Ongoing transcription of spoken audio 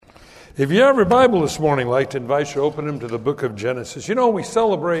If you have your Bible this morning, I'd like to invite you to open them to the book of Genesis. You know, we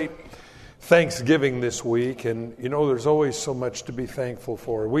celebrate Thanksgiving this week, and you know, there's always so much to be thankful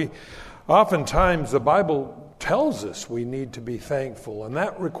for. Oftentimes, the Bible tells us we need to be thankful, and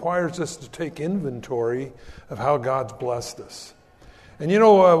that requires us to take inventory of how God's blessed us. And you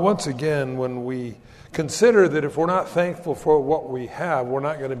know, once again, when we consider that if we're not thankful for what we have, we're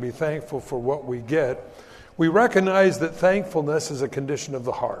not going to be thankful for what we get, we recognize that thankfulness is a condition of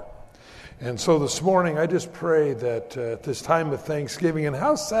the heart. And so this morning, I just pray that at this time of Thanksgiving, and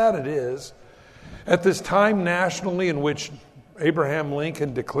how sad it is, at this time nationally in which Abraham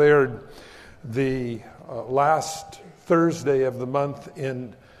Lincoln declared the last Thursday of the month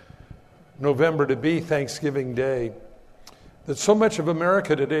in November to be Thanksgiving Day, that so much of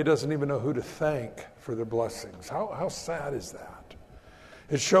America today doesn't even know who to thank for their blessings. How sad is that?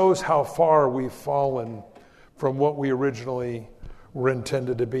 It shows how far we've fallen from what we originally were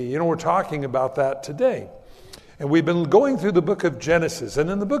intended to be. You know, we're talking about that today. And we've been going through the book of Genesis. And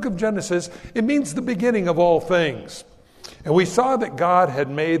in the book of Genesis, it means the beginning of all things. And we saw that God had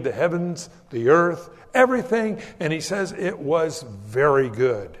made the heavens, the earth, everything. And he says it was very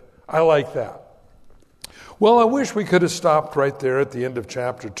good. I like that. Well, I wish we could have stopped right there at the end of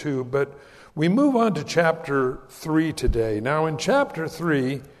chapter 2. But we move on to chapter 3 today. Now, in chapter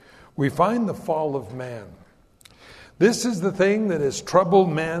 3, we find the fall of man. This is the thing that has troubled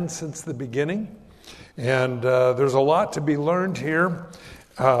man since the beginning. And there's a lot to be learned here.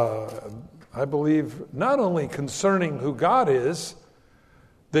 I believe not only concerning who God is,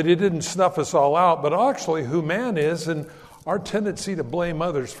 that he didn't snuff us all out, but actually who man is and our tendency to blame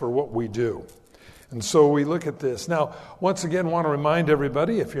others for what we do. And so we look at this. Now, once again, I want to remind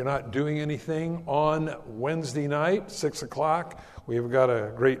everybody, if you're not doing anything on Wednesday night, 6 o'clock, we've got a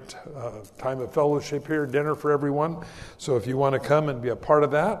great time of fellowship here, dinner for everyone. So if you want to come and be a part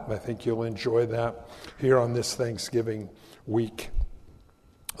of that, I think you'll enjoy that here on this Thanksgiving week.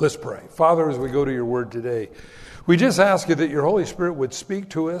 Let's pray. Father, as we go to your word today, we just ask you that your Holy Spirit would speak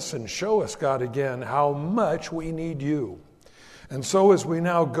to us and show us, God, again, how much we need you. And so as we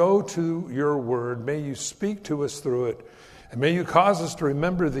now go to your word, may you speak to us through it, and may you cause us to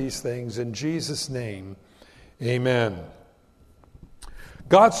remember these things in Jesus' name. Amen.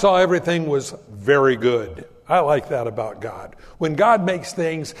 God saw everything was very good. I like that about God. When God makes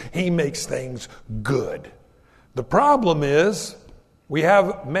things, he makes things good. The problem is we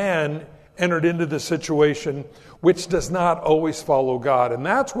have man entered into the situation which does not always follow God. And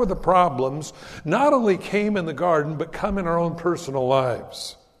that's where the problems not only came in the garden, but come in our own personal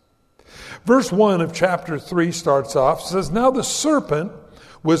lives. Verse 1 of chapter 3 starts off, says, "Now the serpent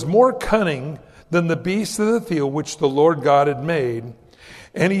was more cunning than the beasts of the field which the Lord God had made.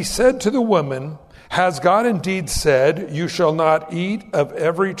 And he said to the woman, 'Has God indeed said, you shall not eat of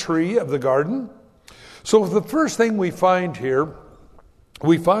every tree of the garden?'" So the first thing we find here,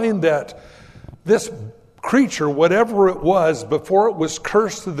 we find that this creature, whatever it was, before it was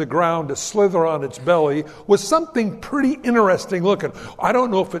cursed to the ground to slither on its belly, was something pretty interesting looking. I don't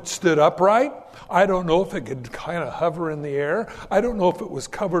know if it stood upright. I don't know if it could kind of hover in the air. I don't know if it was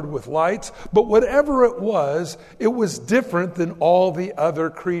covered with lights. But whatever it was different than all the other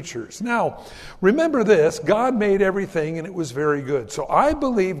creatures. Now, remember this, God made everything and it was very good. So I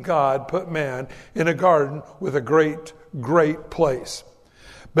believe God put man in a garden with a great, great place.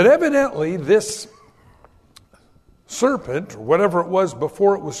 But evidently this serpent, or whatever it was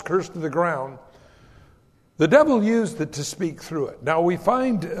before it was cursed to the ground, the devil used it to speak through it. Now we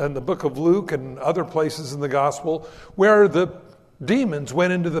find in the book of Luke and other places in the gospel where the demons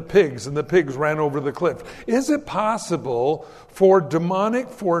went into the pigs and the pigs ran over the cliff. Is it possible for demonic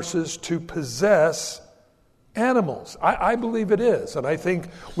forces to possess animals? I believe it is. And I think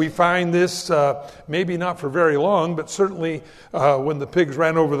we find this maybe not for very long, but certainly when the pigs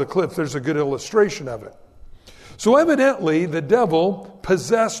ran over the cliff, there's a good illustration of it. So evidently, the devil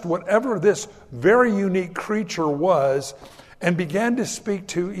possessed whatever this very unique creature was and began to speak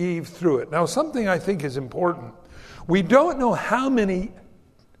to Eve through it. Now, something I think is important. We don't know how many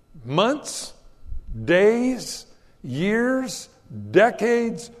months, days, years,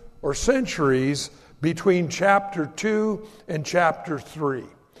 decades, or centuries between chapter 2 and chapter 3.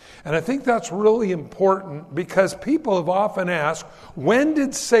 And I think that's really important because people have often asked, when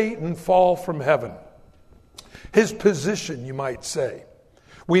did Satan fall from heaven? His position, you might say.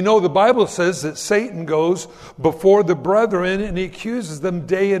 We know the Bible says that Satan goes before the brethren and he accuses them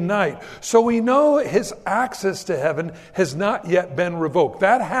day and night. So we know his access to heaven has not yet been revoked.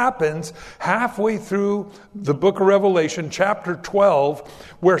 That happens halfway through the book of Revelation, chapter 12,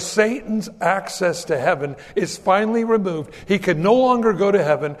 where Satan's access to heaven is finally removed. He can no longer go to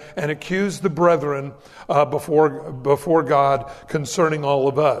heaven and accuse the brethren before God concerning all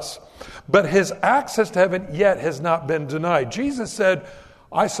of us. But his access to heaven yet has not been denied. Jesus said,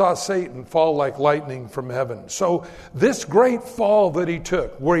 I saw Satan fall like lightning from heaven. So this great fall that he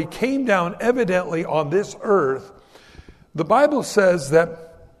took, where he came down evidently on this earth, the Bible says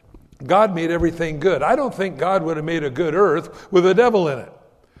that God made everything good. I don't think God would have made a good earth with a devil in it.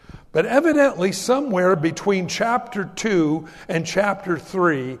 But evidently somewhere between chapter 2 and chapter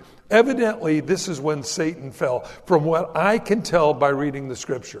 3, evidently this is when Satan fell, from what I can tell by reading the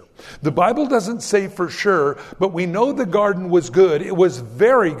scripture. The Bible doesn't say for sure, but we know the garden was good. It was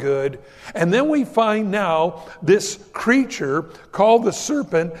very good. And then we find now this creature called the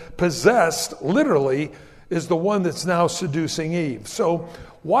serpent, possessed, literally, is the one that's now seducing Eve. So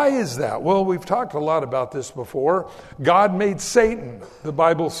why is that? Well, we've talked a lot about this before. God made Satan, the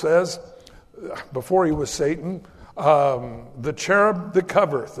Bible says, before he was Satan, the cherub that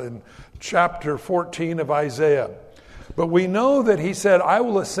covereth in chapter 14 of Isaiah. But we know that he said, I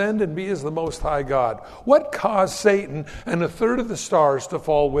will ascend and be as the Most High God. What caused Satan and a third of the stars to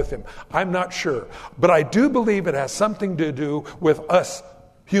fall with him? I'm not sure. But I do believe it has something to do with us,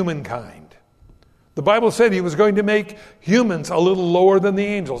 humankind. The Bible said he was going to make humans a little lower than the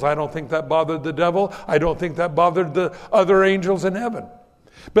angels. I don't think that bothered the devil. I don't think that bothered the other angels in heaven.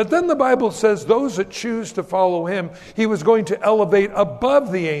 But then the Bible says those that choose to follow him, he was going to elevate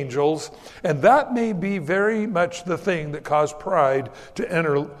above the angels. And that may be very much the thing that caused pride to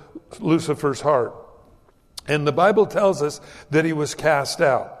enter Lucifer's heart. And the Bible tells us that he was cast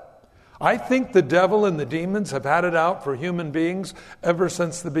out. I think the devil and the demons have had it out for human beings ever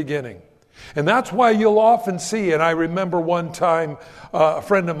since the beginning. And that's why you'll often see, and I remember one time a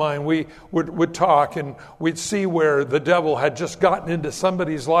friend of mine, we would talk and we'd see where the devil had just gotten into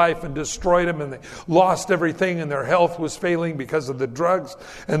somebody's life and destroyed them, and they lost everything and their health was failing because of the drugs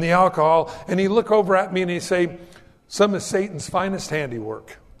and the alcohol. And he'd look over at me and he'd say, some of Satan's finest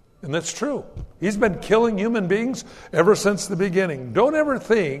handiwork. And that's true. He's been killing human beings ever since the beginning. Don't ever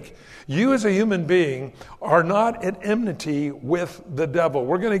think you as a human being are not at enmity with the devil.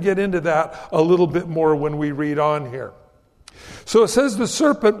 We're going to get into that a little bit more when we read on here. So it says the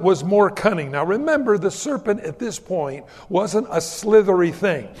serpent was more cunning. Now remember, the serpent at this point wasn't a slithery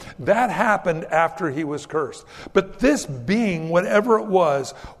thing. That happened after he was cursed. But this being, whatever it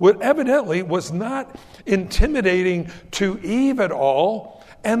was, what evidently was not intimidating to Eve at all.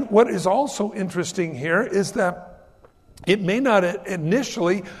 And what is also interesting here is that it may not have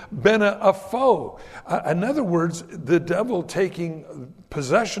initially been a foe. In other words, the devil taking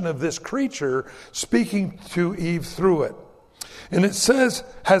possession of this creature, speaking to Eve through it. And it says,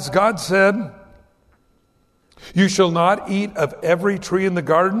 has God said, you shall not eat of every tree in the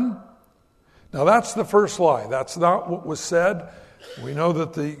garden? Now that's the first lie. That's not what was said. We know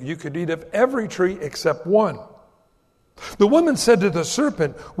that you could eat of every tree except one. The woman said to the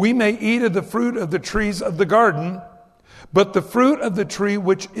serpent, we may eat of the fruit of the trees of the garden, but the fruit of the tree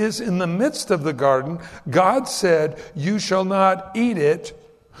which is in the midst of the garden, God said, you shall not eat it,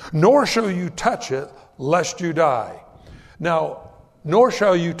 nor shall you touch it, lest you die. Now, nor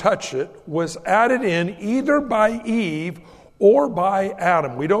shall you touch it was added in either by Eve or by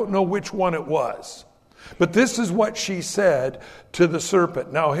Adam. We don't know which one it was. But this is what she said to the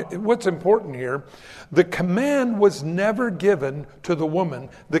serpent. Now, what's important here, the command was never given to the woman.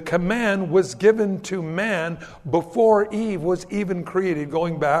 The command was given to man before Eve was even created,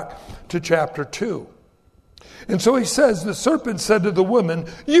 going back to chapter 2. And so he says, the serpent said to the woman,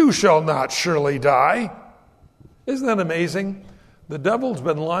 you shall not surely die. Isn't that amazing? The devil's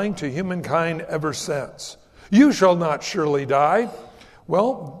been lying to humankind ever since. You shall not surely die.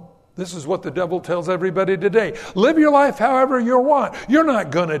 Well, this is what the devil tells everybody today. Live your life however you want. You're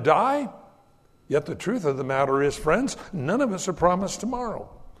not going to die. Yet the truth of the matter is, friends, none of us are promised tomorrow.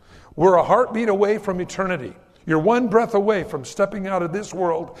 We're a heartbeat away from eternity. You're one breath away from stepping out of this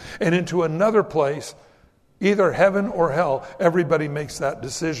world and into another place, either heaven or hell. Everybody makes that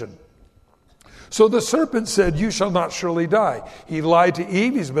decision. So the serpent said, you shall not surely die. He lied to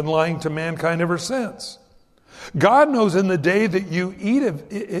Eve. He's been lying to mankind ever since. God knows in the day that you eat of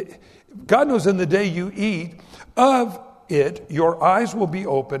it, God knows in the day you eat of it, your eyes will be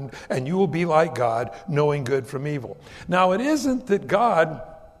opened and you will be like God, knowing good from evil. Now, it isn't that God,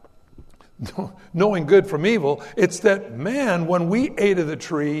 knowing good from evil. It's that, man, when we ate of the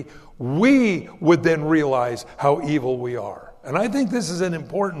tree, we would then realize how evil we are. And I think this is an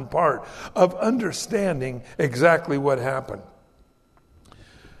important part of understanding exactly what happened.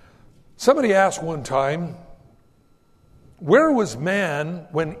 Somebody asked one time, where was man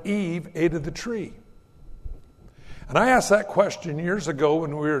when Eve ate of the tree? And I asked that question years ago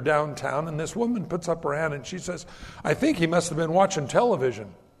when we were downtown, and this woman puts up her hand and she says, I think he must have been watching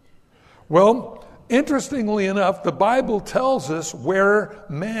television. Well, interestingly enough, the Bible tells us where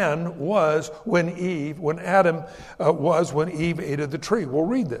man was when Adam was when Eve ate of the tree. We'll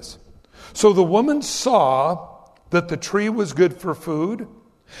read this. So the woman saw that the tree was good for food,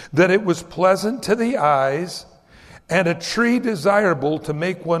 that it was pleasant to the eyes, and a tree desirable to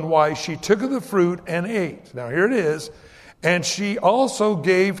make one wise. She took of the fruit and ate. Now here it is. And she also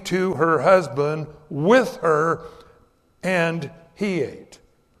gave to her husband with her, and he ate.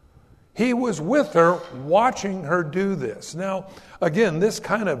 He was with her, watching her do this. Now, again, this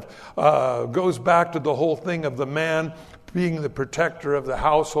kind of goes back to the whole thing of the man being the protector of the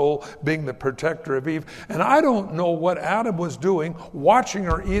household, being the protector of Eve. And I don't know what Adam was doing, watching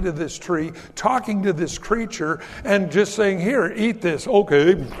her eat of this tree, talking to this creature, and just saying, here, eat this.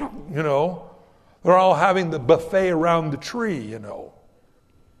 Okay, you know. They're all having the buffet around the tree, you know.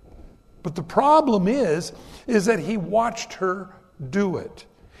 But the problem is that he watched her do it.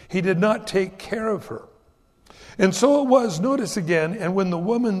 He did not take care of her. And so it was, notice again, and when the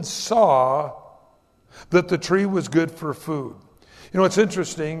woman saw that the tree was good for food. You know, it's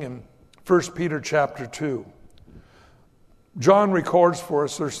interesting in 1 Peter chapter 2. John records for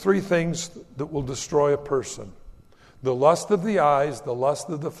us there's three things that will destroy a person. The lust of the eyes, the lust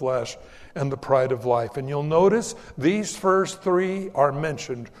of the flesh, and the pride of life. And you'll notice these first three are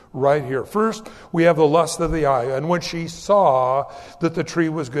mentioned right here. First, we have the lust of the eye. And when she saw that the tree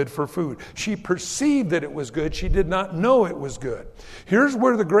was good for food, she perceived that it was good. She did not know it was good. Here's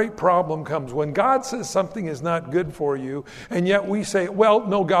where the great problem comes. When God says something is not good for you, and yet we say, well,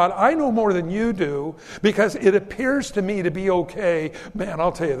 no, God, I know more than you do because it appears to me to be okay. Man,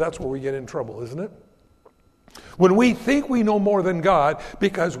 I'll tell you, that's where we get in trouble, isn't it? When we think we know more than God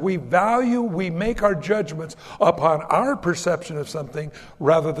because we make our judgments upon our perception of something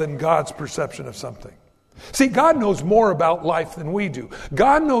rather than God's perception of something. See, God knows more about life than we do.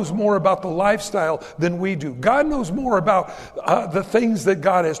 God knows more about the lifestyle than we do. God knows more about the things that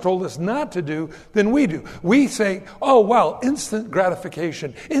God has told us not to do than we do. We say, oh, well, instant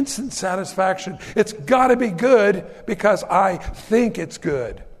gratification, instant satisfaction. It's got to be good because I think it's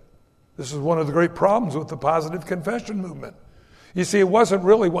good. This is one of the great problems with the positive confession movement. You see, it wasn't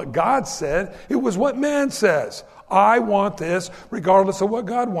really what God said. It was what man says. I want this regardless of what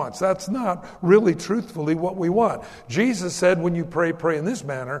God wants. That's not really truthfully what we want. Jesus said, when you pray, pray in this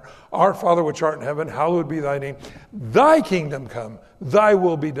manner. Our Father which art in heaven, hallowed be thy name. Thy kingdom come, thy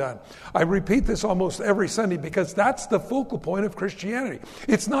will be done. I repeat this almost every Sunday because that's the focal point of Christianity.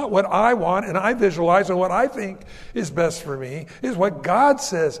 It's not what I want and I visualize and what I think is best for me. It's what God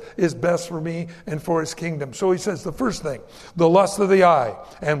says is best for me and for his kingdom. So he says the first thing, the lust of the eye.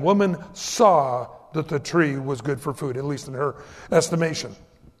 And woman saw that the tree was good for food, at least in her estimation.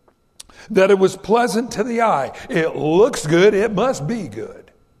 That it was pleasant to the eye. It looks good, it must be good.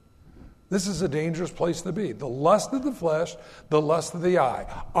 This is a dangerous place to be. The lust of the flesh, the lust of the eye.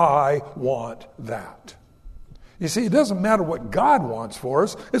 I want that. You see, it doesn't matter what God wants for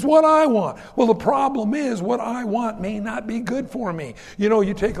us, it's what I want. Well, the problem is what I want may not be good for me. You know,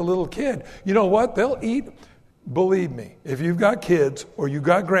 you take a little kid, you know what? They'll eat. Believe me, if you've got kids or you've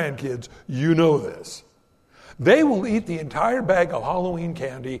got grandkids, you know this. They will eat the entire bag of Halloween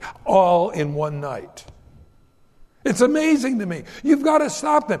candy all in one night. It's amazing to me. You've got to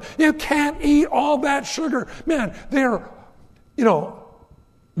stop them. You can't eat all that sugar. Man, they're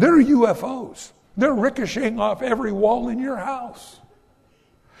UFOs. They're ricocheting off every wall in your house.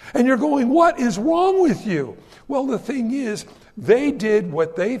 And you're going, what is wrong with you? Well, the thing is, they did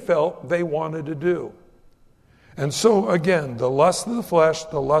what they felt they wanted to do. And so, again, the lust of the flesh,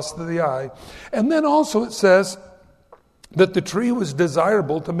 the lust of the eye. And then also it says that the tree was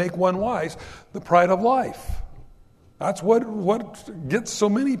desirable to make one wise, the pride of life. That's what gets so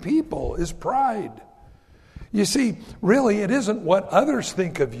many people is pride. You see, really, it isn't what others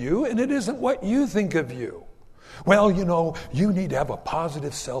think of you, and it isn't what you think of you. Well, you know, you need to have a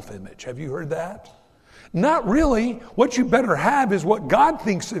positive self-image. Have you heard that? Not really. What you better have is what God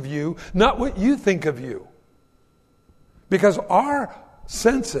thinks of you, not what you think of you. Because our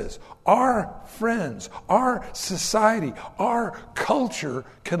senses, our friends, our society, our culture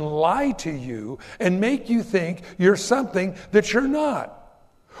can lie to you and make you think you're something that you're not.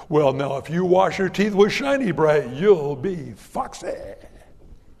 Well, now, if you wash your teeth with Shiny Bright, you'll be foxy.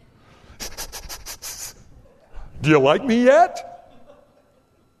 Do you like me yet?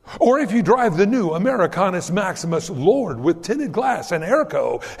 Or if you drive the new Americanus Maximus Lord with tinted glass and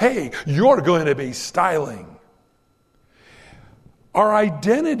airco, hey, you're going to be styling. Our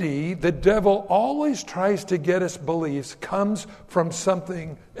identity, the devil always tries to get us beliefs, comes from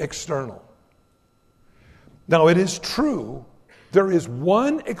something external. Now, it is true, there is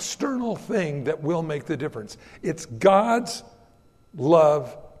one external thing that will make the difference. It's God's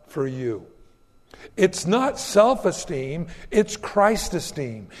love for you. It's not self-esteem, it's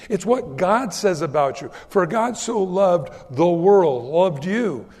Christ-esteem. It's what God says about you. For God so loved the world, loved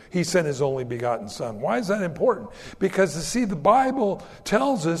you, He sent His only begotten Son. Why is that important? Because, you see, the Bible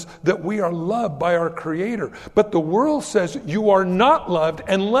tells us that we are loved by our Creator. But the world says you are not loved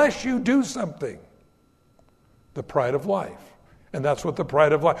unless you do something. The pride of life. And that's what the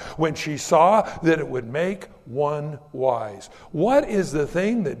pride of life, when she saw that it would make one wise. What is the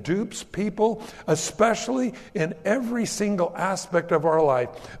thing that dupes people, especially in every single aspect of our life,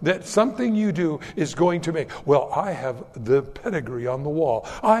 that something you do is going to make? Well, I have the pedigree on the wall.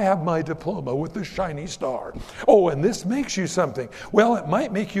 I have my diploma with the shiny star. Oh, and this makes you something. Well, it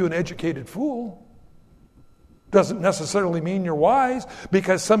might make you an educated fool. Doesn't necessarily mean you're wise,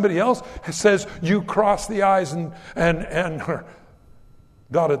 because somebody else says you cross the I's and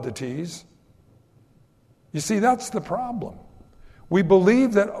dotted the T's. You see, that's the problem. We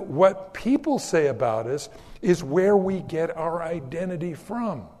believe that what people say about us is where we get our identity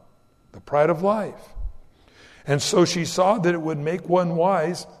from. The pride of life. And so she saw that it would make one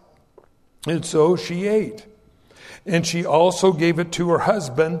wise, and so she ate. And she also gave it to her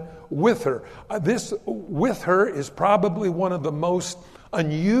husband with her. This with her is probably one of the most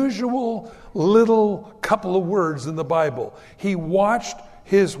unusual little couple of words in the Bible. He watched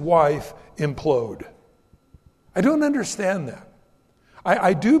his wife implode. I don't understand that.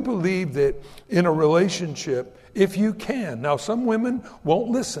 I do believe that in a relationship, if you can, now some women won't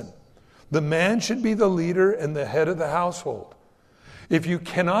listen. The man should be the leader and the head of the household. If you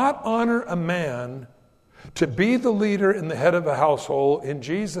cannot honor a man to be the leader and the head of a household, in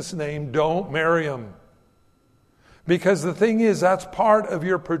Jesus' name, don't marry him. Because the thing is, that's part of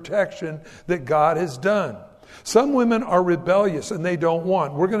your protection that God has done. Some women are rebellious and they don't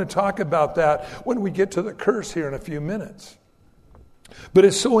want. We're going to talk about that when we get to the curse here in a few minutes. But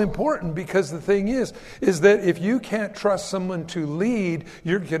it's so important, because the thing is that if you can't trust someone to lead,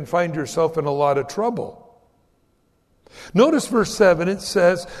 you can find yourself in a lot of trouble. Notice verse 7, it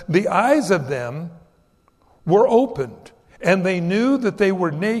says, the eyes of them were opened, and they knew that they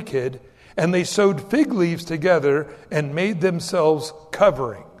were naked, and they sewed fig leaves together and made themselves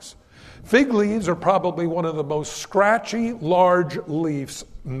coverings. Fig leaves are probably one of the most scratchy, large leaves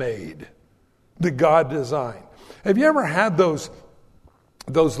made that God designed. Have you ever had those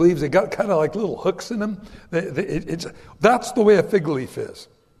leaves? They got kind of like little hooks in them. That's the way a fig leaf is.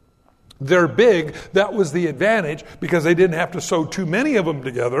 They're big. That was the advantage, because they didn't have to sew too many of them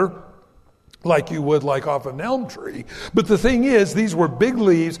together like you would like off an elm tree. But the thing is, these were big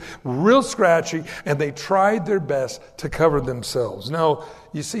leaves, real scratchy, and they tried their best to cover themselves. Now,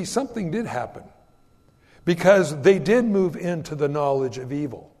 you see, something did happen, because they did move into the knowledge of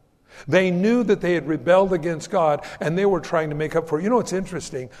evil. They knew that they had rebelled against God, and they were trying to make up for it. You know, it's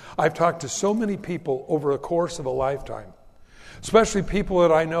interesting. I've talked to so many people over the course of a lifetime, especially people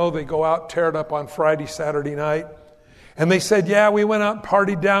that I know. They go out, tear it up on Friday, Saturday night. And they said, yeah, we went out and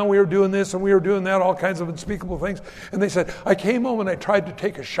partied down. We were doing this and we were doing that, all kinds of unspeakable things. And they said, I came home and I tried to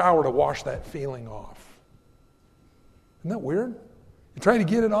take a shower to wash that feeling off. Isn't that weird? You're trying to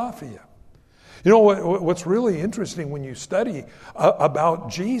get it off of you. You know what's really interesting when you study about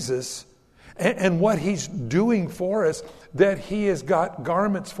Jesus and what He's doing for us, that He has got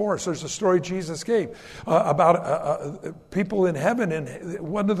garments for us. There's a story Jesus gave about people in heaven, and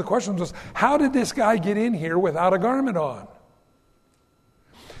one of the questions was, how did this guy get in here without a garment on?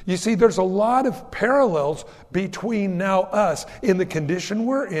 You see, there's a lot of parallels between now us in the condition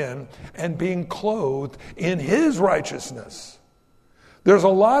we're in and being clothed in His righteousness. There's a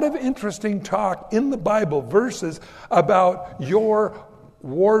lot of interesting talk in the Bible, verses about your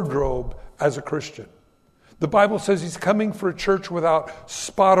wardrobe as a Christian. The Bible says He's coming for a church without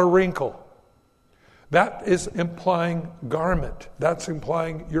spot or wrinkle. That is implying garment. That's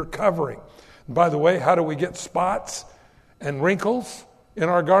implying your covering. And by the way, how do we get spots and wrinkles in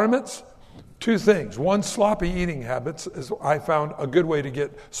our garments? Two things. One, sloppy eating habits is, I found, a good way to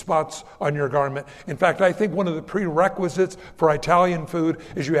get spots on your garment. In fact, I think one of the prerequisites for Italian food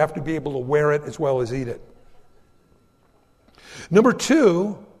is you have to be able to wear it as well as eat it. Number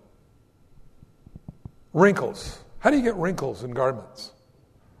 2, wrinkles. How do you get wrinkles in garments?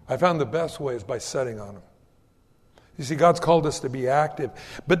 I found the best way is by setting on them. You see, God's called us to be active.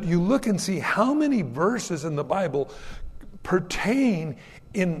 But you look and see how many verses in the Bible pertain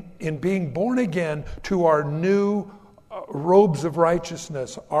in being born again to our new robes of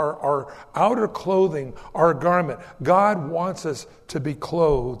righteousness, our outer clothing, our garment. God wants us to be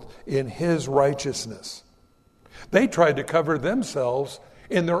clothed in His righteousness. They tried to cover themselves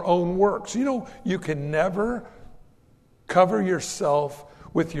in their own works. You know, you can never cover yourself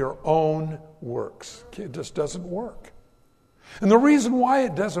with your own works. It just doesn't work. And the reason why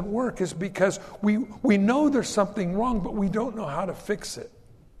it doesn't work is because we know there's something wrong, but we don't know how to fix it.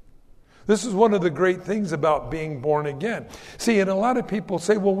 This is one of the great things about being born again. See, and a lot of people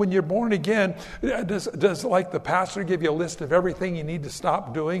say, well, when you're born again, does like the pastor give you a list of everything you need to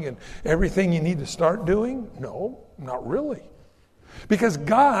stop doing and everything you need to start doing? No, not really. Because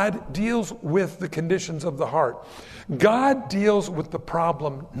God deals with the conditions of the heart. God deals with the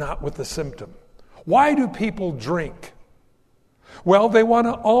problem, not with the symptom. Why do people drink? Well, they want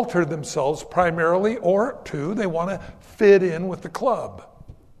to alter themselves primarily, or 2, they want to fit in with the club.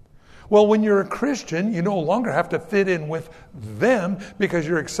 Well, when you're a Christian, you no longer have to fit in with them because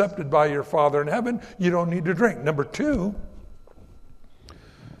you're accepted by your Father in heaven. You don't need to drink. Number 2,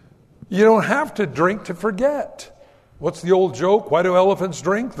 you don't have to drink to forget. What's the old joke? Why do elephants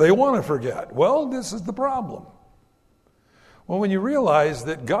drink? They want to forget. Well, this is the problem. Well, when you realize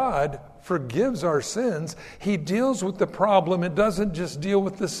that God forgives our sins, He deals with the problem. It doesn't just deal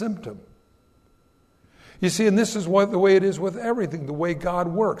with the symptom. You see, and this is the way it is with everything, the way God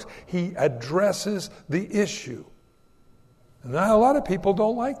works. He addresses the issue. And now a lot of people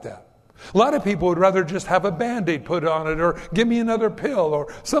don't like that. A lot of people would rather just have a Band-Aid put on it or give me another pill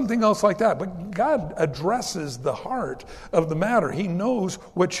or something else like that. But God addresses the heart of the matter. He knows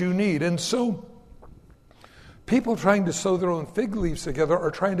what you need. And so people trying to sew their own fig leaves together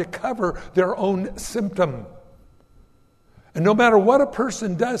are trying to cover their own symptom. And no matter what a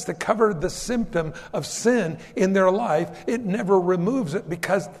person does to cover the symptom of sin in their life, it never removes it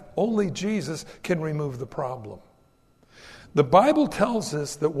because only Jesus can remove the problem. The Bible tells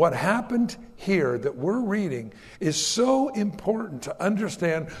us that what happened here that we're reading is so important to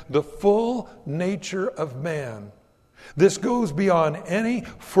understand the full nature of man. This goes beyond any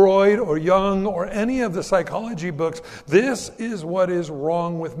Freud or Jung or any of the psychology books. This is what is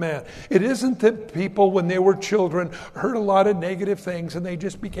wrong with man. It isn't that people, when they were children, heard a lot of negative things and they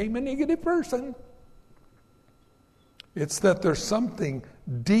just became a negative person. It's that there's something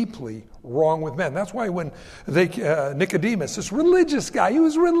deeply wrong with man. That's why when Nicodemus, this religious guy, he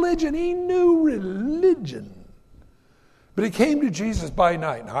was religion. He knew religion. But he came to Jesus by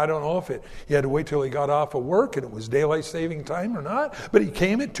night. Now, I don't know if he had to wait till he got off of work and it was daylight saving time or not, but he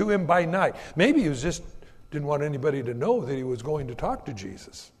came to him by night. Maybe he was just didn't want anybody to know that he was going to talk to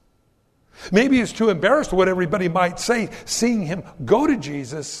Jesus. Maybe he was too embarrassed what everybody might say, seeing him go to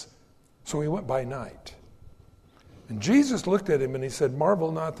Jesus, so he went by night. And Jesus looked at him and he said,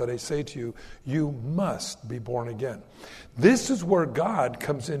 "Marvel not that I say to you, you must be born again." This is where God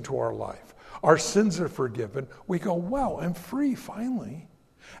comes into our life. Our sins are forgiven. We go, wow, I'm free finally.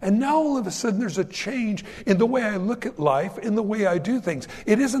 And now all of a sudden there's a change in the way I look at life, in the way I do things.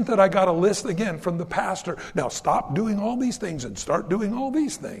 It isn't that I got a list again from the pastor. Now stop doing all these things and start doing all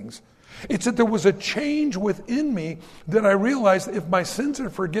these things. It's that there was a change within me that I realized if my sins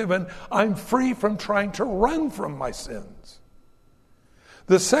are forgiven, I'm free from trying to run from my sins.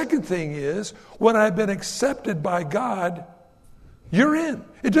 The second thing is, when I've been accepted by God, you're in.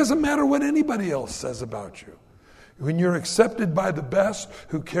 It doesn't matter what anybody else says about you. When you're accepted by the best,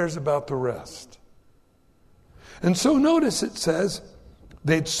 who cares about the rest? And so notice it says,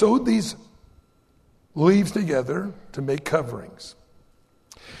 they'd sewed these leaves together to make coverings.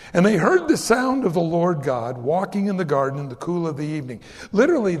 And they heard the sound of the Lord God walking in the garden in the cool of the evening.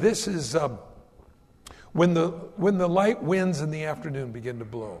 Literally, this is when the light winds in the afternoon begin to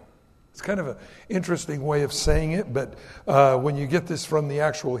blow. It's kind of an interesting way of saying it, but when you get this from the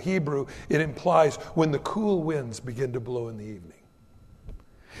actual Hebrew, it implies when the cool winds begin to blow in the evening.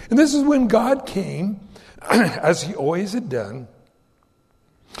 And this is when God came, as he always had done,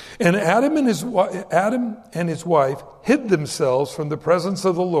 and Adam and his wife hid themselves from the presence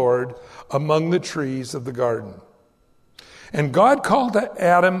of the Lord among the trees of the garden. And God called to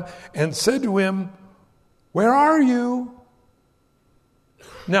Adam and said to him, "Where are you?"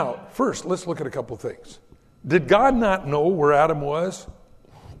 Now, first, let's look at a couple things. Did God not know where Adam was?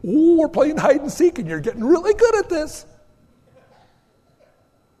 Ooh, we're playing hide and seek and you're getting really good at this.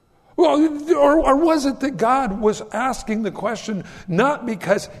 Well, or was it that God was asking the question not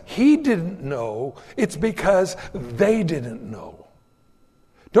because he didn't know, it's because they didn't know?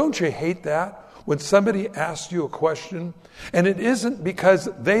 Don't you hate that? When somebody asks you a question, and it isn't because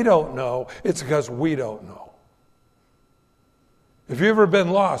they don't know, it's because we don't know. Have you ever been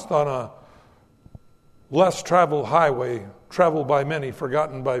lost on a less traveled highway, traveled by many,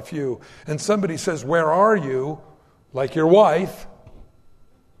 forgotten by few, and somebody says, "Where are you?" like your wife?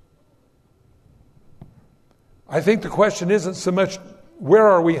 I think the question isn't so much, "Where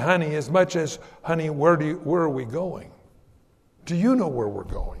are we, honey?" as much as, "Honey, where are we going? Do you know where we're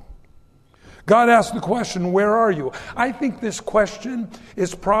going?" God asked the question, "Where are you?" I think this question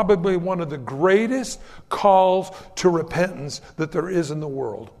is probably one of the greatest calls to repentance that there is in the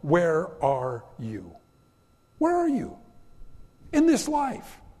world. Where are you? Where are you in this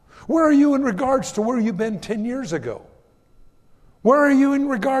life? Where are you in regards to where you've been 10 years ago? Where are you in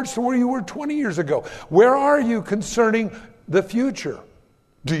regards to where you were 20 years ago? Where are you concerning the future?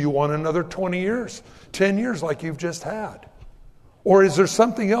 Do you want another 20 years, 10 years like you've just had? Or is there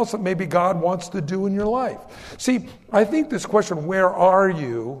something else that maybe God wants to do in your life? See, I think this question, "Where are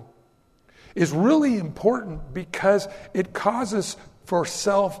you?" is really important because it causes for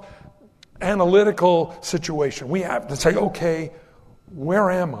self-analytical situation. We have to say, okay, where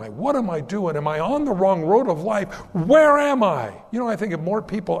am I? What am I doing? Am I on the wrong road of life? Where am I? You know, I think if more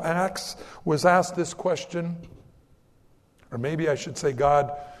people was asked this question, or maybe I should say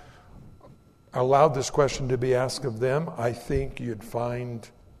God allowed this question to be asked of them, I think you'd find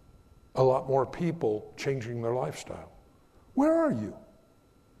a lot more people changing their lifestyle. Where are you?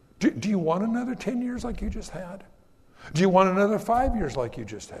 Do you want another 10 years like you just had? Do you want another 5 years like you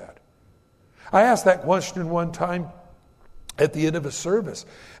just had? I asked that question one time at the end of a service,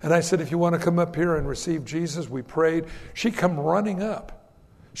 and I said, "If you want to come up here and receive Jesus," we prayed. She come running up.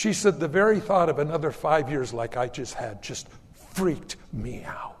 She said, "The very thought of another 5 years like I just had just freaked me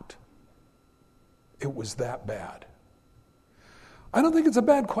out. It was that bad." I don't think it's a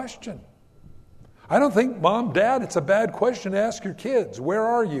bad question. I don't think, Mom, Dad, it's a bad question to ask your kids. Where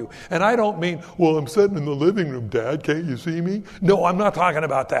are you? And I don't mean, "Well, I'm sitting in the living room, Dad. Can't you see me?" No, I'm not talking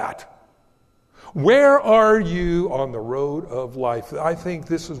about that. Where are you on the road of life? I think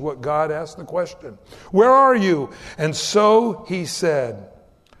this is what God asked the question. Where are you? And so he said,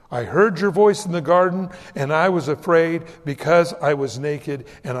 "I heard your voice in the garden, and I was afraid because I was naked,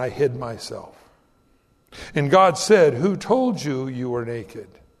 and I hid myself." And God said, "Who told you you were naked?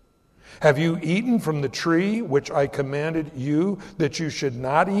 Have you eaten from the tree which I commanded you that you should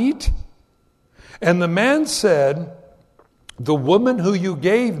not eat?" And the man said, "The woman who you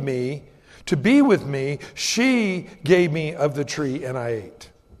gave me to be with me, she gave me of the tree, and I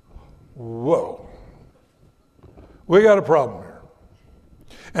ate." Whoa. We got a problem here.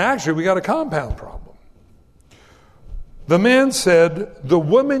 And actually, we got a compound problem. The man said, "The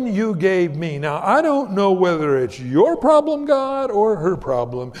woman you gave me." Now, I don't know whether it's your problem, God, or her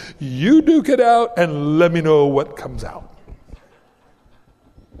problem. You duke it out and let me know what comes out.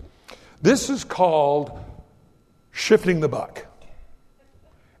 This is called shifting the buck.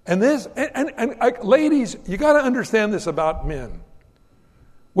 And ladies, you got to understand this about men.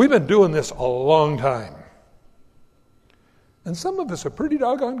 We've been doing this a long time. And some of us are pretty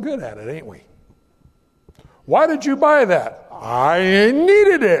doggone good at it, ain't we? "Why did you buy that?" "I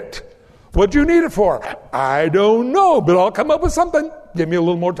needed it." "What'd you need it for?" "I don't know, but I'll come up with something. Give me a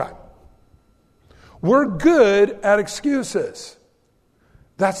little more time." We're good at excuses.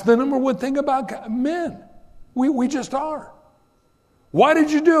 That's the number one thing about men. We just are. "Why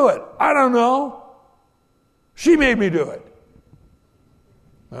did you do it?" "I don't know. She made me do it."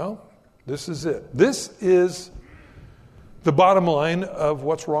 Well, this is it. This is the bottom line of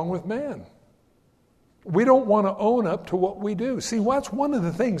what's wrong with man. We don't want to own up to what we do. See, that's one of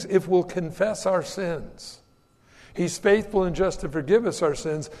the things. If we'll confess our sins, He's faithful and just to forgive us our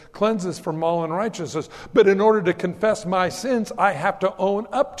sins, cleanse us from all unrighteousness. But in order to confess my sins, I have to own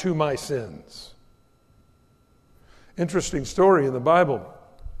up to my sins. Interesting story in the Bible.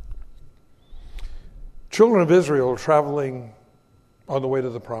 Children of Israel are traveling on the way to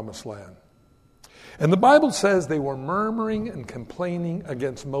the Promised Land. And the Bible says they were murmuring and complaining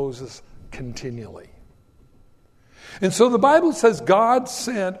against Moses continually. And so the Bible says God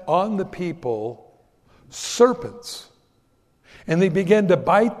sent on the people serpents. And they began to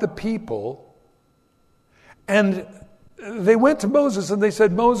bite the people. And they went to Moses and they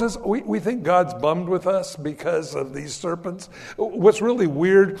said, "Moses, we think God's bummed with us because of these serpents." What's really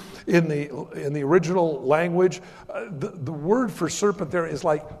weird in the original language, the word for serpent there is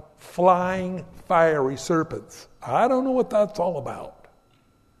like flying, fiery serpents. I don't know what that's all about.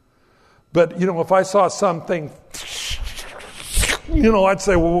 But, if I saw something, I'd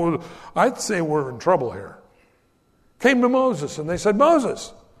say we're in trouble here. Came to Moses and they said,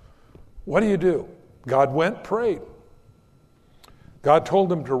 Moses, what do you do? God went, prayed. God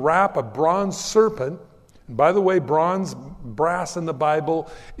told him to wrap a bronze serpent. And by the way, brass in the Bible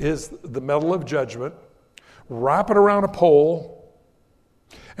is the metal of judgment. Wrap it around a pole.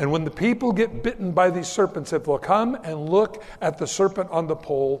 And when the people get bitten by these serpents, if they'll come and look at the serpent on the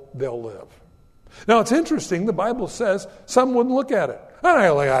pole, they'll live. Now, it's interesting. The Bible says some wouldn't look at it. I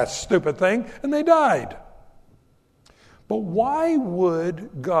don't like that stupid thing. And they died. But why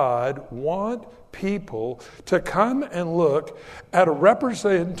would God want people to come and look at a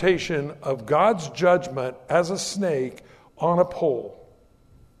representation of God's judgment as a snake on a pole?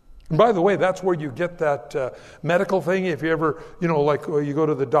 And by the way, that's where you get that medical thing. If you ever, like you go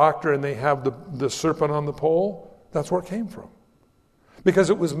to the doctor and they have the serpent on the pole, that's where it came from. Because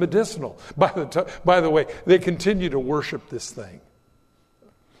it was medicinal. By the way, they continue to worship this thing,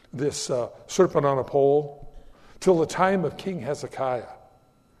 this serpent on a pole, till the time of King Hezekiah.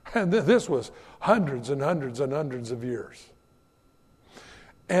 And this was hundreds and hundreds and hundreds of years.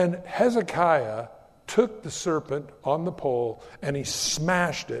 And Hezekiah took the serpent on the pole and he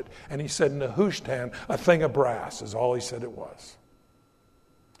smashed it. And he said, Nehushtan, a thing of brass, is all he said it was.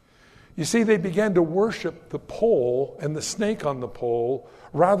 You see, they began to worship the pole and the snake on the pole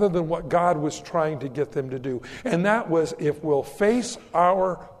rather than what God was trying to get them to do. And that was, if we'll face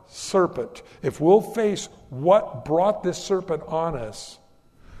our serpent, if we'll face what brought this serpent on us,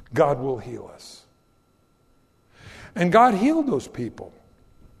 God will heal us. And God healed those people.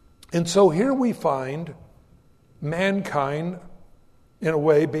 And so here we find mankind, in a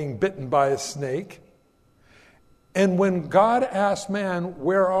way, being bitten by a snake. And when God asked man,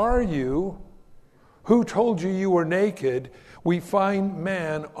 where are you? Who told you were naked? We find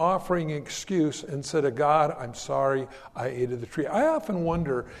man offering an excuse and said to God, I'm sorry, I ate of the tree. I often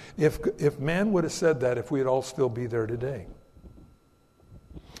wonder if man would have said that, if we'd all still be there today.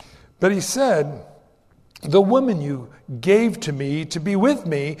 But he said, the woman you gave to me to be with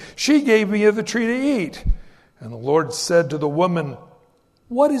me, she gave me of the tree to eat. And the Lord said to the woman,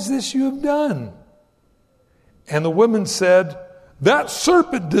 what is this you have done? And the woman said, that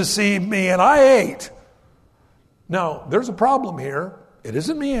serpent deceived me and I ate. Now, there's a problem here. It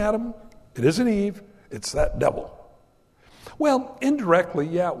isn't me, Adam. It isn't Eve. It's that devil. Well, indirectly,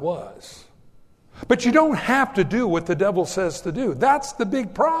 yeah, it was. But you don't have to do what the devil says to do. That's the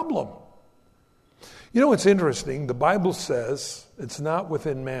big problem. It's interesting. The Bible says it's not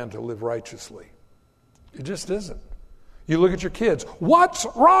within man to live righteously. It just isn't. You look at your kids. What's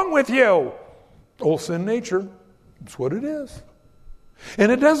wrong with you? Old sin nature. It's what it is.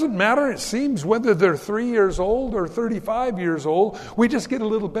 And it doesn't matter, it seems, whether they're 3 years old or 35 years old. We just get a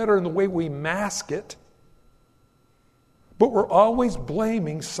little better in the way we mask it. But we're always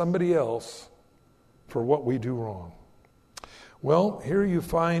blaming somebody else for what we do wrong. Well, here you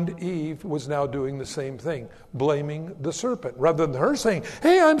find Eve was now doing the same thing, blaming the serpent. Rather than her saying,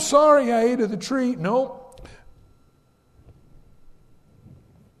 hey, I'm sorry I ate of the tree. No.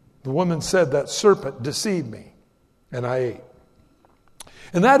 The woman said, that serpent deceived me, and I ate.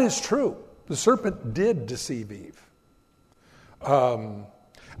 And that is true. The serpent did deceive Eve.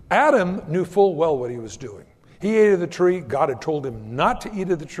 Adam knew full well what he was doing. He ate of the tree. God had told him not to eat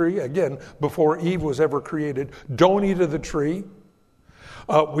of the tree. Again, before Eve was ever created, don't eat of the tree.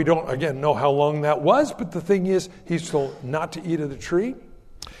 We don't, again, know how long that was, but the thing is, he's told not to eat of the tree.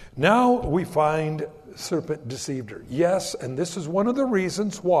 Now we find serpent deceived her. Yes, and this is one of the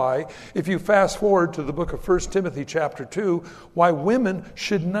reasons why, if you fast forward to the book of 1 Timothy chapter 2, why women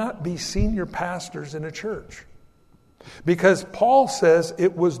should not be senior pastors in a church. Because Paul says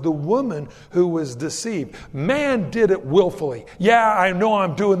it was the woman who was deceived. Man did it willfully. Yeah, I know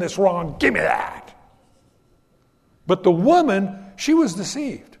I'm doing this wrong. Give me that. But the woman, she was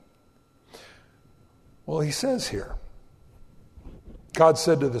deceived. Well, he says here, God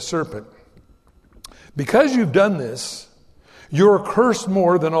said to the serpent, because you've done this, you're cursed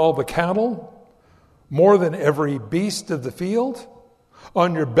more than all the cattle, more than every beast of the field.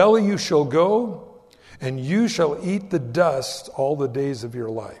 On your belly you shall go, and you shall eat the dust all the days of your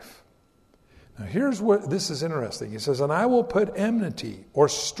life. Now here's what, this is interesting. He says, and I will put enmity or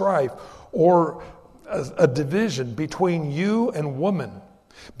strife or a division between you and woman,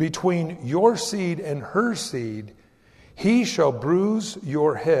 between your seed and her seed. He shall bruise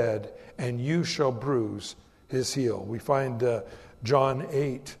your head, and you shall bruise his heel. We find John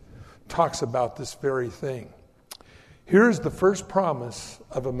 8 talks about this very thing. Here's the first promise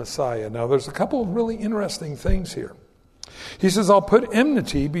of a Messiah. Now, there's a couple of really interesting things here. He says, I'll put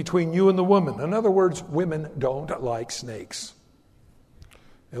enmity between you and the woman. In other words, women don't like snakes.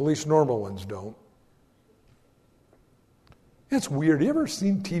 At least normal ones don't. It's weird. You ever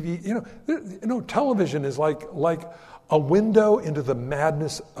seen TV? Television is like a window into the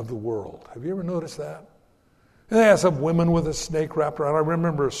madness of the world. Have you ever noticed that? And they have some women with a snake wrapped around. I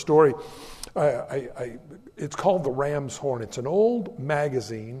remember a story. It's called The Ram's Horn. It's an old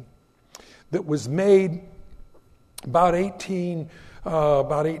magazine that was made about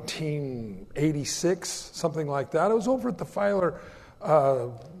 1886, something like that. It was over at the Filer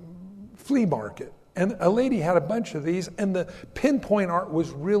flea market. And a lady had a bunch of these, and the pinpoint art was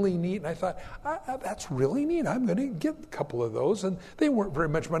really neat. And I thought, that's really neat. I'm going to get a couple of those. And they weren't very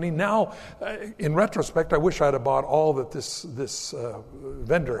much money. Now, in retrospect, I wish I'd have bought all that this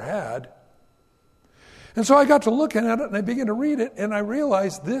vendor had. And so I got to looking at it, and I began to read it, and I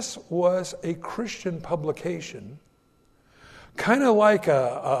realized this was a Christian publication, kind of like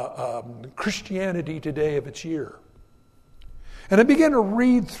a Christianity Today of its year. And I began to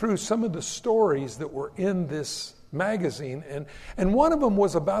read through some of the stories that were in this magazine, and one of them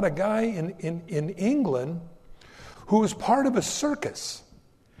was about a guy in England who was part of a circus.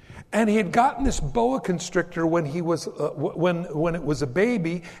 And he had gotten this boa constrictor when he was when it was a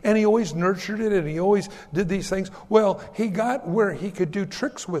baby, and he always nurtured it, and he always did these things. Well, he got where he could do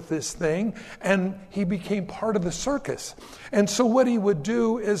tricks with this thing, and he became part of the circus. And so what he would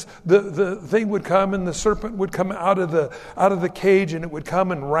do is the thing would come, and the serpent would come out of the cage, and it would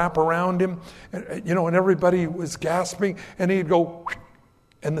come and wrap around him, and everybody was gasping, and he'd go.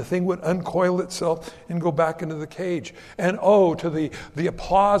 And the thing would uncoil itself and go back into the cage. And to the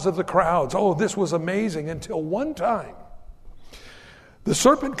applause of the crowds. Oh, this was amazing. Until one time, the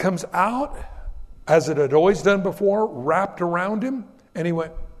serpent comes out, as it had always done before, wrapped around him, and he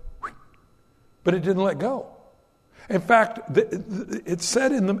went, but it didn't let go. In fact, it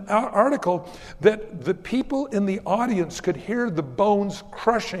said in the article that the people in the audience could hear the bones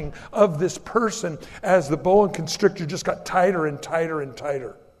crushing of this person as the boa constrictor just got tighter and tighter and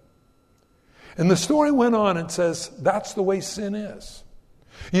tighter. And the story went on and says, that's the way sin is.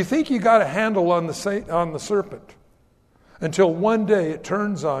 You think you got a handle on the serpent until one day it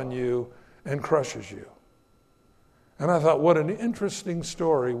turns on you and crushes you. And I thought, what an interesting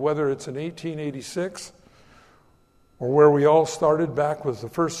story, whether it's in 1886 or where we all started back with the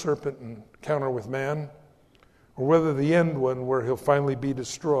first serpent encounter with man, or whether the end one where he'll finally be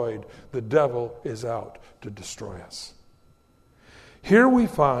destroyed. The devil is out to destroy us. Here we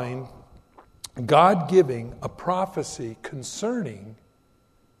find God giving a prophecy concerning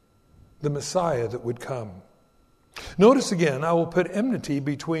the Messiah that would come. Notice again, I will put enmity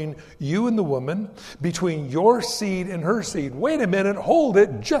between you and the woman, between your seed and her seed. Wait a minute, hold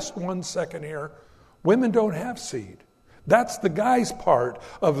it, just 1 second here. Women don't have seed. That's the guy's part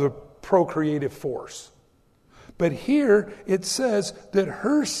of the procreative force. But here it says that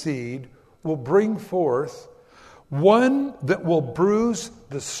her seed will bring forth one that will bruise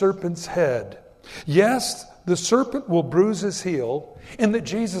the serpent's head. Yes, the serpent will bruise his heel, and that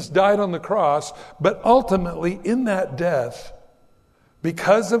Jesus died on the cross, but ultimately in that death,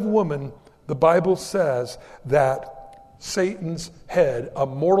 because of woman, the Bible says that Satan's head, a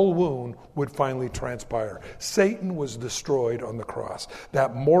mortal wound, would finally transpire. Satan was destroyed on the cross.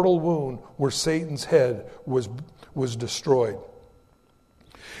 That mortal wound where Satan's head was destroyed.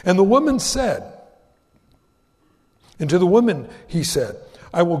 And the woman said, and to the woman he said,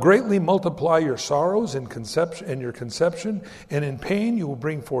 I will greatly multiply your sorrows and your conception, and in pain you will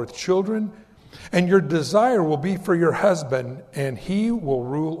bring forth children, and your desire will be for your husband, and he will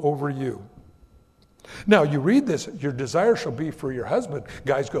rule over you. Now, you read this, your desire shall be for your husband.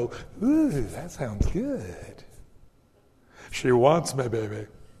 Guys go, ooh, that sounds good. She wants my baby.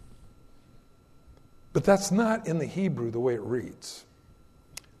 But that's not in the Hebrew the way it reads.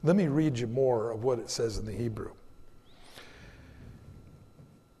 Let me read you more of what it says in the Hebrew.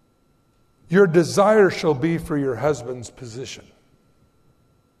 Your desire shall be for your husband's position.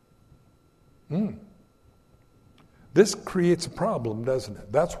 This creates a problem, doesn't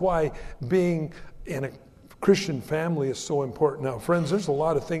it? That's why being in a Christian family is so important. Now, friends, there's a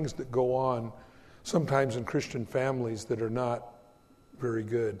lot of things that go on sometimes in Christian families that are not very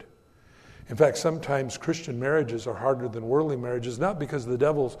good. In fact, sometimes Christian marriages are harder than worldly marriages, not because the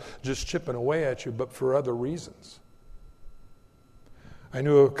devil's just chipping away at you, but for other reasons. I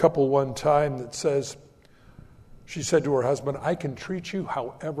knew a couple one time that says, she said to her husband, I can treat you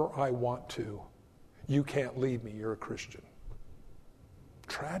however I want to. You can't leave me, you're a Christian.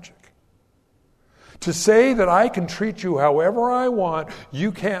 Tragic. To say that I can treat you however I want,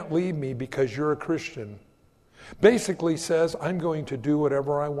 you can't leave me because you're a Christian. Basically says, I'm going to do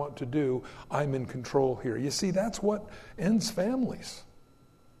whatever I want to do. I'm in control here. You see, that's what ends families.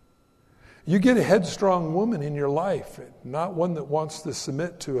 You get a headstrong woman in your life, not one that wants to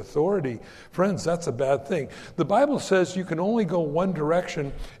submit to authority. Friends, that's a bad thing. The Bible says you can only go one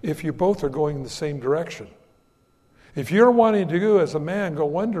direction if you both are going in the same direction. If you're wanting to go as a man, go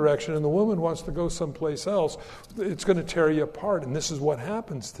one direction, and the woman wants to go someplace else, it's going to tear you apart. And this is what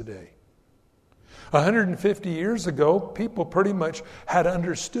happens today. 150 years ago, people pretty much had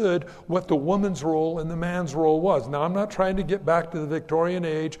understood what the woman's role and the man's role was. Now, I'm not trying to get back to the Victorian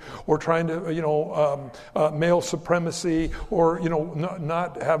age or trying to, male supremacy or,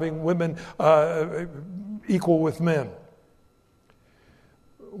 not having women equal with men.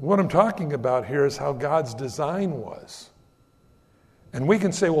 What I'm talking about here is how God's design was. And we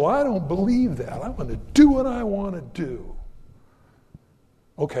can say, well, I don't believe that. I want to do what I want to do.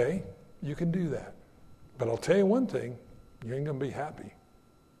 Okay, you can do that. But I'll tell you one thing, you ain't going to be happy.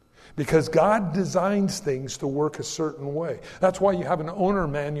 Because God designs things to work a certain way. That's why you have an owner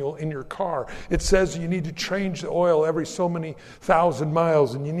manual in your car. It says you need to change the oil every so many thousand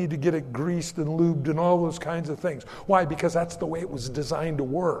miles, and you need to get it greased and lubed and all those kinds of things. Why? Because that's the way it was designed to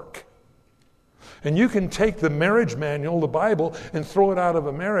work. And you can take the marriage manual, the Bible, and throw it out of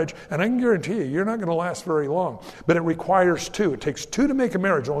a marriage, and I can guarantee you, you're not going to last very long. But it requires two. It takes two to make a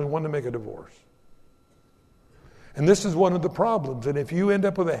marriage, only one to make a divorce. And this is one of the problems. And if you end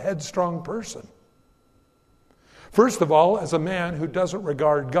up with a headstrong person, first of all, as a man who doesn't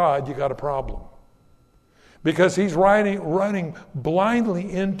regard God, you got a problem. Because he's running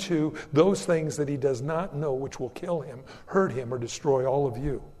blindly into those things that he does not know, which will kill him, hurt him, or destroy all of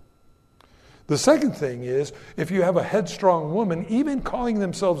you. The second thing is, if you have a headstrong woman, even calling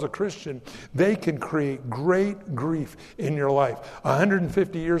themselves a Christian, they can create great grief in your life.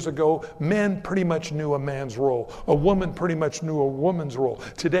 150 years ago, men pretty much knew a man's role. A woman pretty much knew a woman's role.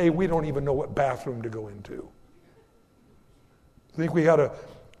 Today, we don't even know what bathroom to go into. Think we got a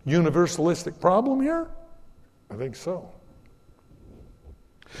universalistic problem here? I think so.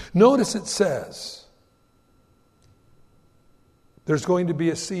 Notice it says, there's going to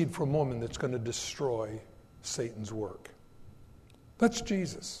be a seed from woman that's going to destroy Satan's work. That's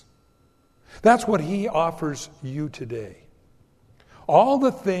Jesus. That's what he offers you today. All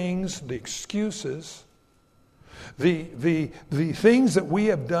the things, the excuses, the things that we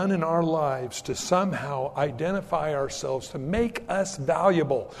have done in our lives to somehow identify ourselves, to make us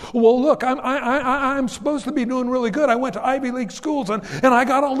valuable. Well, look, I'm supposed to be doing really good. I went to Ivy League schools and I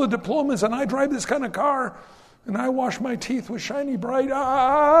got all the diplomas and I drive this kind of car. And I wash my teeth with shiny bright.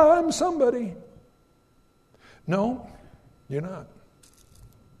 I'm somebody. No, you're not.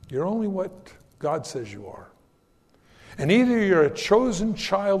 You're only what God says you are. And either you're a chosen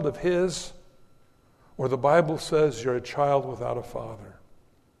child of his, or the Bible says you're a child without a father.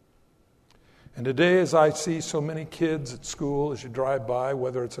 And today, as I see so many kids at school, as you drive by,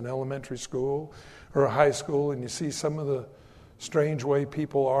 whether it's an elementary school or a high school, and you see some of the strange way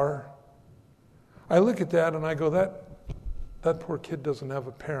people are, I look at that and I go, that poor kid doesn't have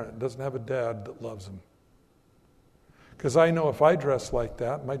a parent, doesn't have a dad that loves him. Because I know if I dressed like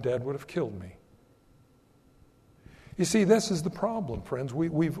that, my dad would have killed me. You see, this is the problem, friends.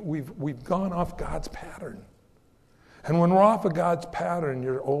 We've gone off God's pattern. And when we're off of God's pattern,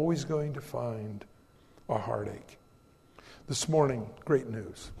 you're always going to find a heartache. This morning, great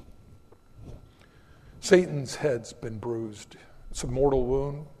news. Satan's head's been bruised. It's a mortal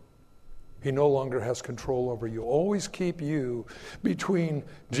wound. He no longer has control over you. Always keep you between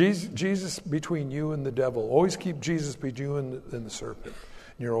Jesus between you and the devil. Always keep Jesus between you and the serpent.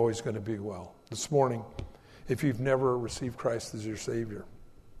 And you're always going to be well. This morning, if you've never received Christ as your Savior,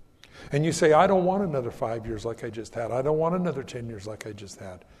 and you say, I don't want another 5 years like I just had. I don't want another 10 years like I just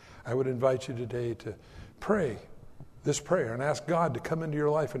had. I would invite you today to pray this prayer and ask God to come into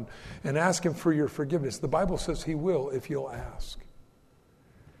your life and ask him for your forgiveness. The Bible says he will if you'll ask.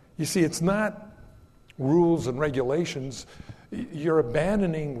 You see, it's not rules and regulations. You're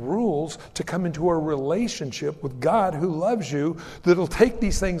abandoning rules to come into a relationship with God who loves you, that'll take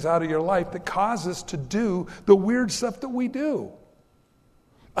these things out of your life that cause us to do the weird stuff that we do.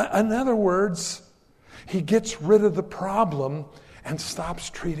 In other words, he gets rid of the problem and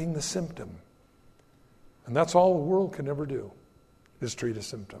stops treating the symptom. And that's all the world can ever do, is treat a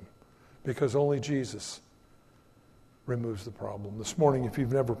symptom. Because only Jesus removes the problem. This morning, if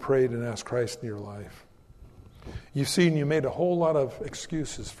you've never prayed and asked Christ in your life, you've seen you made a whole lot of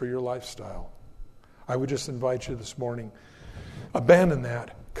excuses for your lifestyle. I would just invite you this morning, abandon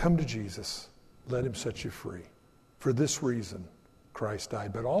that, come to Jesus, let him set you free. For this reason, Christ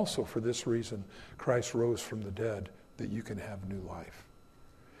died. But also for this reason, Christ rose from the dead, that you can have new life.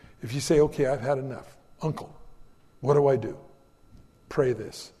 If you say, okay, I've had enough. Uncle, what do I do? Pray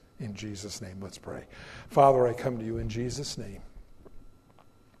this in Jesus' name. Let's pray. Father, I come to you in Jesus' name.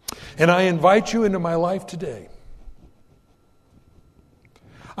 And I invite you into my life today.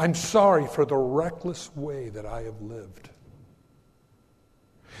 I'm sorry for the reckless way that I have lived.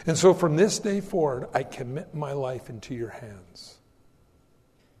 And so from this day forward, I commit my life into your hands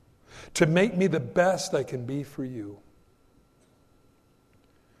to make me the best I can be for you.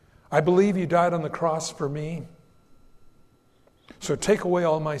 I believe you died on the cross for me. So take away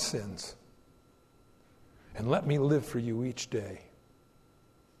all my sins and let me live for you each day.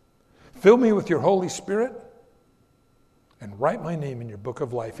 Fill me with your Holy Spirit and write my name in your book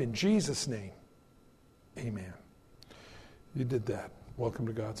of life. In Jesus' name, amen. You did that. Welcome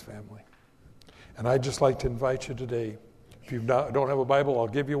to God's family. And I'd just like to invite you today. If you don't have a Bible, I'll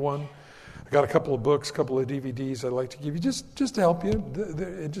give you one. I got a couple of books, a couple of DVDs I'd like to give you just to help you.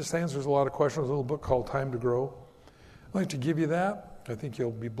 It just answers a lot of questions. A little book called Time to Grow. I'd like to give you that. I think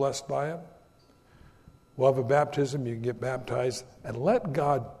you'll be blessed by it. We'll have a baptism. You can get baptized. And let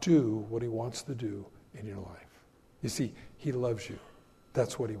God do what he wants to do in your life. You see, he loves you.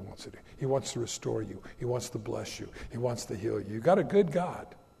 That's what he wants to do. He wants to restore you. He wants to bless you. He wants to heal you. You got a good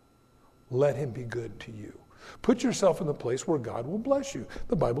God. Let him be good to you. Put yourself in the place where God will bless you.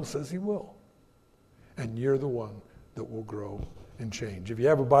 The Bible says he will. And you're the one that will grow and change. If you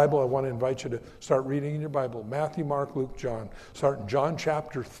have a Bible, I want to invite you to start reading in your Bible. Matthew, Mark, Luke, John. Start in John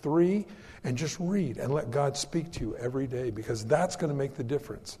chapter 3 and just read and let God speak to you every day, because that's going to make the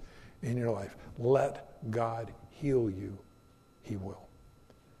difference in your life. Let God heal you. He will.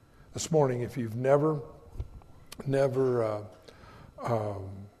 This morning, if you've never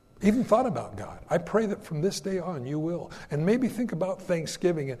even thought about God, I pray that from this day on you will. And maybe think about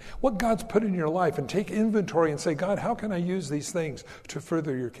Thanksgiving and what God's put in your life, and take inventory and say, God, how can I use these things to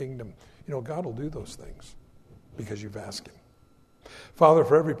further your kingdom? You know, God will do those things because you've asked him. Father,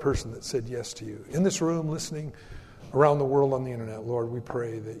 for every person that said yes to you, in this room, listening around the world on the internet, Lord, we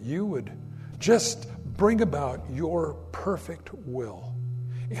pray that you would just bring about your perfect will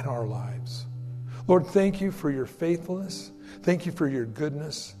in our lives. Lord, thank you for your faithfulness. Thank you for your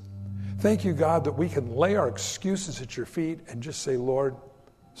goodness. Thank you, God, that we can lay our excuses at your feet and just say, Lord,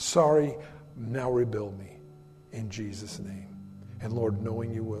 sorry, now rebuild me in Jesus' name. And Lord,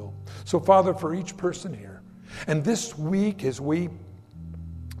 knowing you will. So, Father, for each person here, and this week as we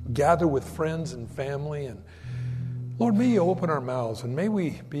gather with friends and family, and Lord, may you open our mouths and may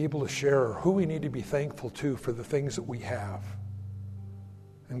we be able to share who we need to be thankful to for the things that we have.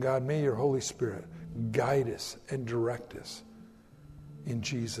 And God, may your Holy Spirit guide us and direct us. In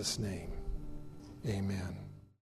Jesus' name, amen.